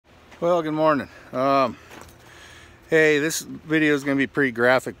Well, good morning. Hey, this video is going to be pretty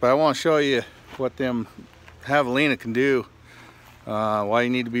graphic, but I want to show you what them javelina can do. Why you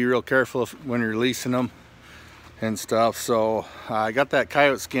need to be real careful when you're releasing them and stuff. So I got that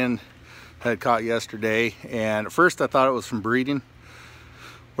coyote skin that I caught yesterday, and at first I thought it was from breeding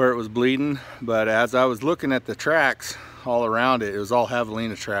where it was bleeding, but as I was looking at the tracks all around it, it was all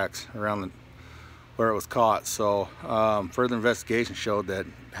javelina tracks around where it was caught. So further investigation showed that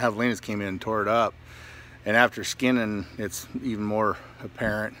javelinas came in and tore it up, and after skinning it's even more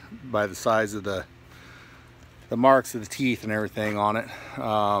apparent by the size of the marks of the teeth and everything on it.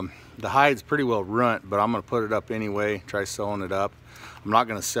 The hide's pretty well runt, but I'm going to put it up anyway, try sewing it up. I'm not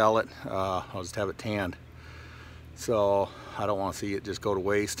going to sell it, I'll just have it tanned, so I don't want to see it just go to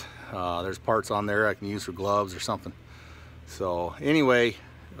waste. There's parts on there I can use for gloves or something. So anyway,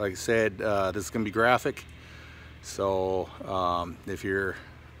 like I said, this is going to be graphic, so if you're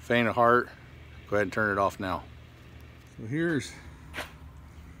faint of heart, go ahead and turn it off now. So here's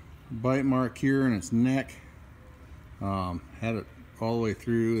a bite mark here in its neck. Had it all the way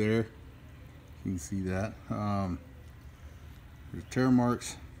through there. You can see that. There's tear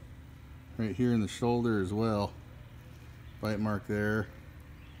marks right here in the shoulder as well. Bite mark there.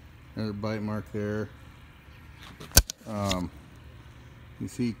 Another bite mark there. You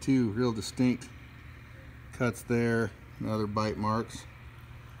see two real distinct cuts there. And other bite marks.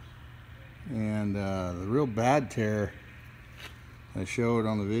 And the real bad tear I showed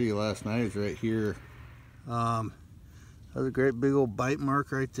on the video last night is right here. Another great big old bite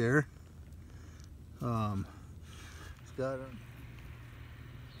mark right there. It's got a,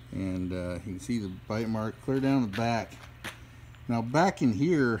 and you can see the bite mark clear down the back. Now back in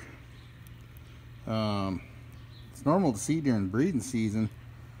here, it's normal to see during breeding season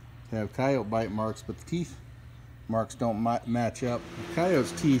to have coyote bite marks, but the teeth marks don't match up. The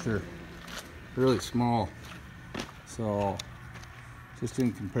coyote's teeth are really small, so just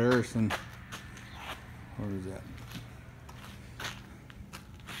in comparison, where is that?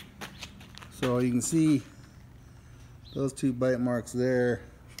 So you can see those two bite marks there.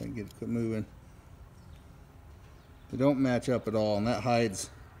 If I can get it quit moving, they don't match up at all, and that hide's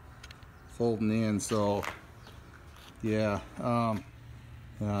folding in. So yeah,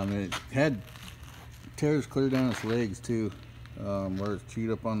 it had tears clear down its legs too, where it's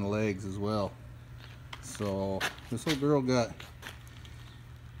chewed up on the legs as well. So this little girl got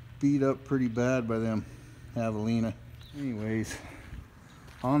beat up pretty bad by them javelina. Anyways,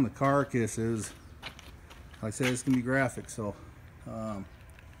 on the carcasses, like I said, it's gonna be graphic, so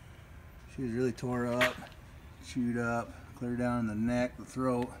she was really tore up, chewed up, clear down the neck, the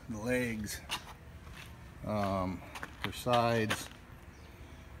throat, the legs, her sides.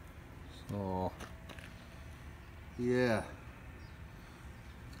 So yeah,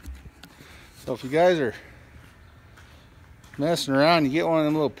 so if you guys are messing around, you get one of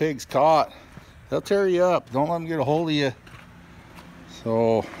them little pigs caught, they'll tear you up. Don't let them get a hold of you.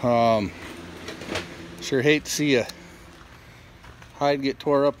 So sure hate to see a hide get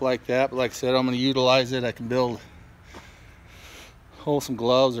tore up like that, but like I said, I'm going to utilize it. I can build some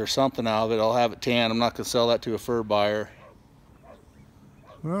gloves or something out of it. I'll have it tanned. I'm not going to sell that to a fur buyer.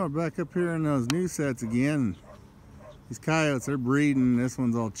 Well, we're back up here in those new sets again. These coyotes, they're breeding. This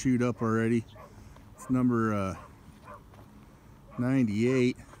one's all chewed up already. It's number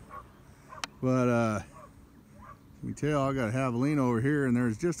 98. But you can tell I got a javelina over here, and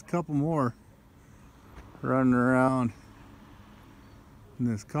there's just a couple more running around in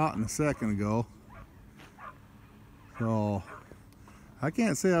this cotton a second ago. So I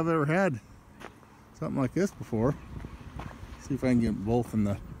can't say I've ever had something like this before. See if I can get both in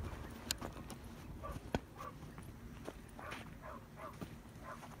the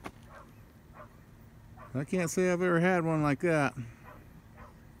I can't say I've ever had one like that.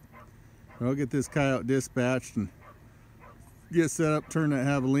 I'll get this coyote dispatched and get set up, turn that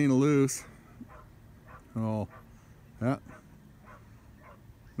javelina loose. Oh, yeah.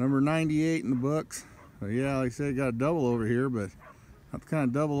 Number 98 in the books. So yeah, like I said, got a double over here, but not the kind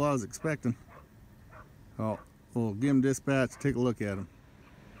of double I was expecting. Oh, we'll give him dispatch, take a look at him.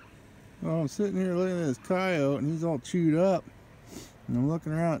 Well, I'm sitting here looking at this coyote, and he's all chewed up. And I'm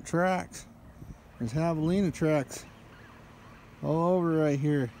looking around at tracks. There's javelina tracks all over right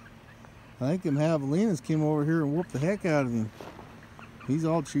here. I think them javelinas came over here and whooped the heck out of him. He's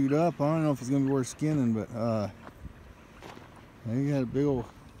all chewed up. I don't know if it's gonna be worth skinning, but he got a big old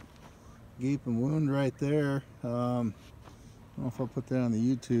gaping wound right there. I don't know if I'll put that on the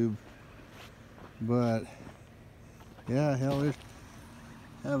YouTube, but yeah, hell, there's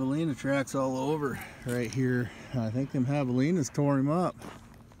javelina tracks all over right here. I think them javelinas tore him up.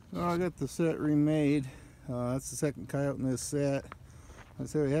 Well, I got the set remade. That's the second coyote in this set. I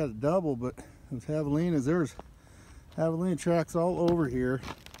said we had a double, but with javelinas, there's javelina tracks all over here,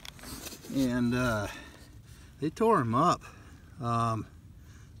 and they tore him up. That's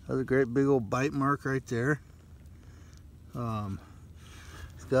a great big old bite mark right there.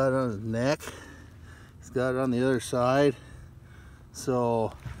 He's got it on his neck. He's got it on the other side.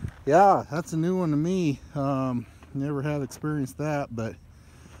 So yeah, that's a new one to me. Never have experienced that, but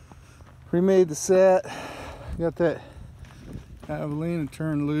remade the set. Got that javelina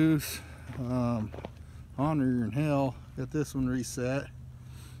turned loose. Honor in hell. Got this one reset.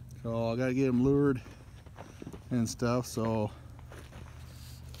 So I gotta get them lured and stuff. So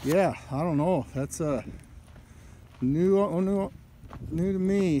yeah, I don't know. That's new to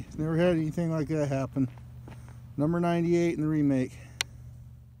me. Never had anything like that happen. Number 98 in the remake.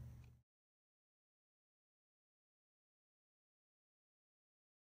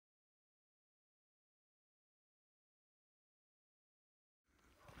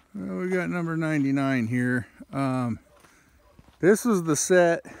 Well, we got number 99 here. This was the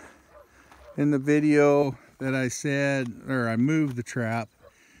set in the video that I said, or I moved the trap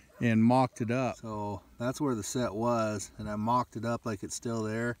and mocked it up. So that's where the set was, and I mocked it up like it's still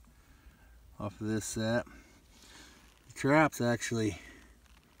there off of this set. The trap's actually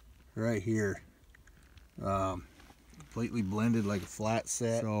right here, completely blended like a flat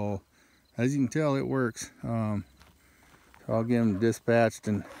set. So as you can tell, it works. So I'll get them dispatched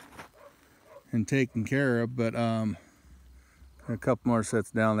and taken care of, but a couple more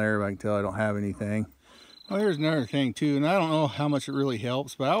sets down there, but I can tell I don't have anything. Well, here's another thing too, and I don't know how much it really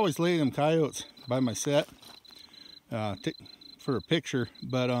helps, but I always lay them coyotes by my set for a picture,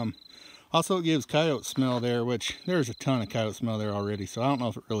 but also it gives coyote smell there, which there's a ton of coyote smell there already, so I don't know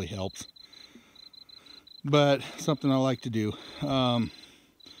if it really helps, but something I like to do. So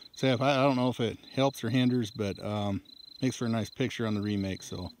I don't know if it helps or hinders, but makes for a nice picture on the remake.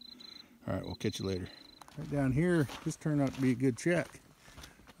 So all right, we'll catch you later. Right down here, this turned out to be a good check.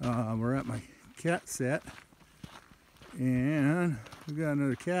 We're at my cat set, and we got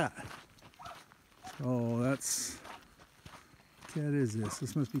another cat. So that's, what cat is this?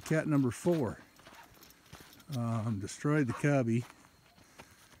 This must be cat number 4. Destroyed the cubby,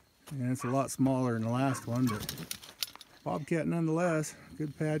 and it's a lot smaller than the last one, but bobcat nonetheless.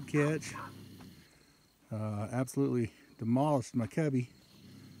 Good pad catch. Absolutely demolished my cubby.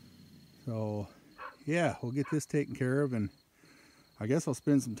 So yeah, we'll get this taken care of, and I guess I'll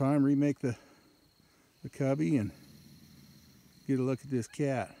spend some time, remake the cubby, and get a look at this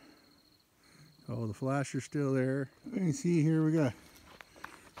cat. Oh, the flasher's still there. You can see here we got a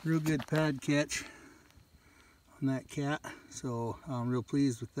real good pad catch on that cat, so I'm real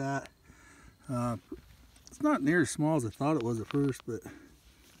pleased with that. It's not near as small as I thought it was at first, but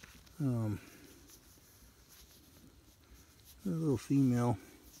a little female.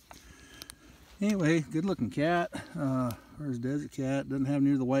 Anyway, good looking cat. There's desert cat. Doesn't have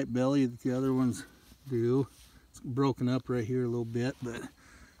near the white belly that the other ones do. It's broken up right here a little bit, but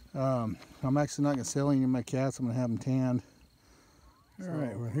I'm actually not going to sell any of my cats. I'm going to have them tanned.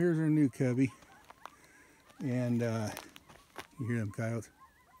 Alright, well here's our new cubby. And you hear them coyotes?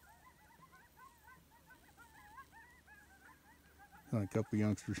 Like a couple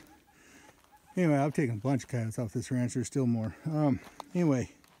youngsters. Anyway, I've taken a bunch of coyotes off this ranch. There's still more. Anyway,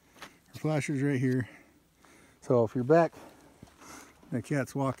 our flasher's right here. So if you're back, the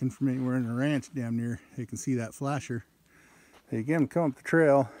cat's walking from anywhere in the ranch damn near, they can see that flasher. They get them come up the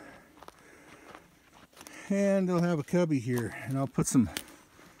trail, and they'll have a cubby here. And I'll put some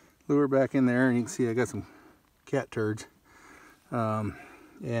lure back in there, and you can see I got some cat turds. And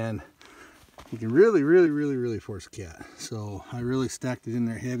you can really force a cat. So I really stacked it in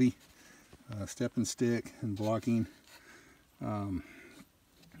there heavy, stepping stick and blocking. And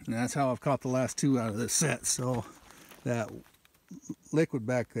that's how I've caught the last 2 out of this set. So that liquid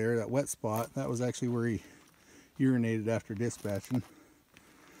back there, that wet spot, that was actually where he urinated after dispatching.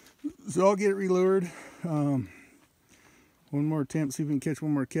 So I'll get it relured. One more attempt, see if we can catch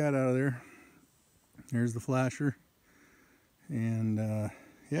one more cat out of there. There's the flasher. And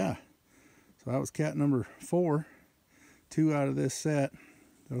yeah, so that was cat number 4. 2 out of this set.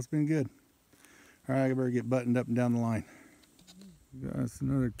 So it's been good. All right, I better get buttoned up and down the line. That's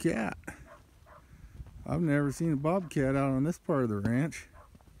another cat. I've never seen a bobcat out on this part of the ranch.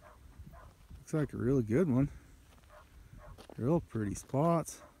 Looks like a really good one. Real pretty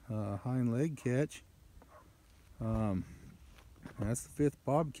spots. Hind leg catch. That's the 5th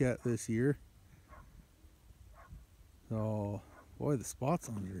bobcat this year. So, boy, the spots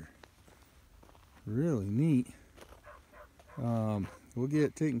on here are really neat. we'll get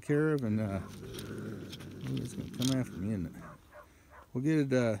it taken care of, and it's gonna come after me, isn't it? We'll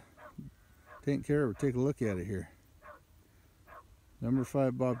get it taken care of. Take a look at it here. Number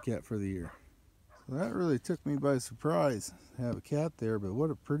 5 bobcat for the year. So that really took me by surprise to have a cat there, but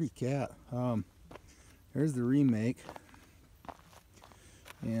what a pretty cat. There's the remake,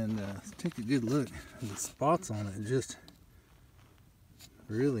 and take a good look. The spots on it, just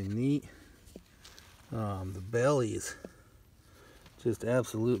really neat. The belly is just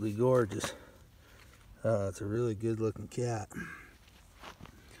absolutely gorgeous. It's a really good looking cat.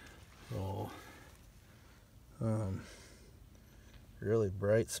 So really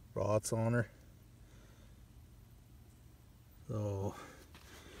bright spots on her. So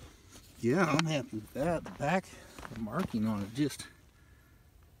yeah, I'm happy with that. The back, the marking on it, just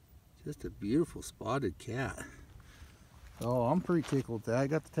a beautiful spotted cat. So I'm pretty tickled with that. I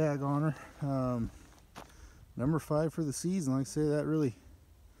got the tag on her. Number 5 for the season. Like I say, that really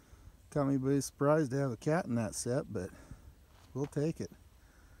caught me by surprise to have a cat in that set, but we'll take it.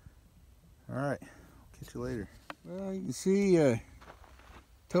 Alright, catch you later. Well, you can see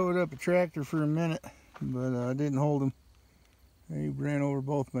towed up a tractor for a minute, but I didn't hold him. He ran over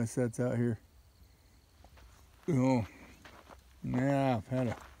both my sets out here. Oh, yeah, I've had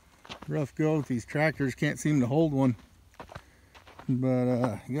a rough go with these tractors. Can't seem to hold one, but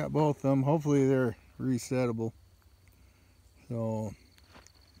I got both of them. Hopefully they're resettable. So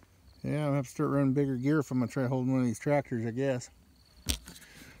yeah, I'll have to start running bigger gear if I'm gonna try holding one of these tractors, I guess.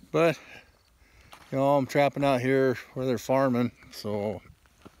 But you know, I'm trapping out here where they're farming, so,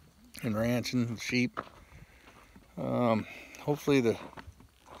 and ranching sheep. Hopefully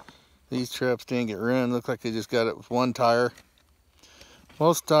these traps didn't get ruined. Look like they just got it with one tire.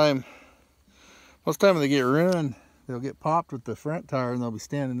 Most time when they get ruined, they'll get popped with the front tire and they'll be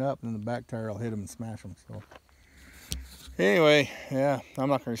standing up, and then the back tire will hit them and smash them. So anyway, yeah, I'm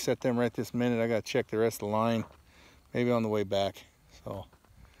not gonna reset them right this minute. I gotta check the rest of the line, maybe on the way back. So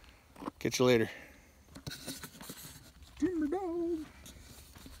catch you later. Timber dog.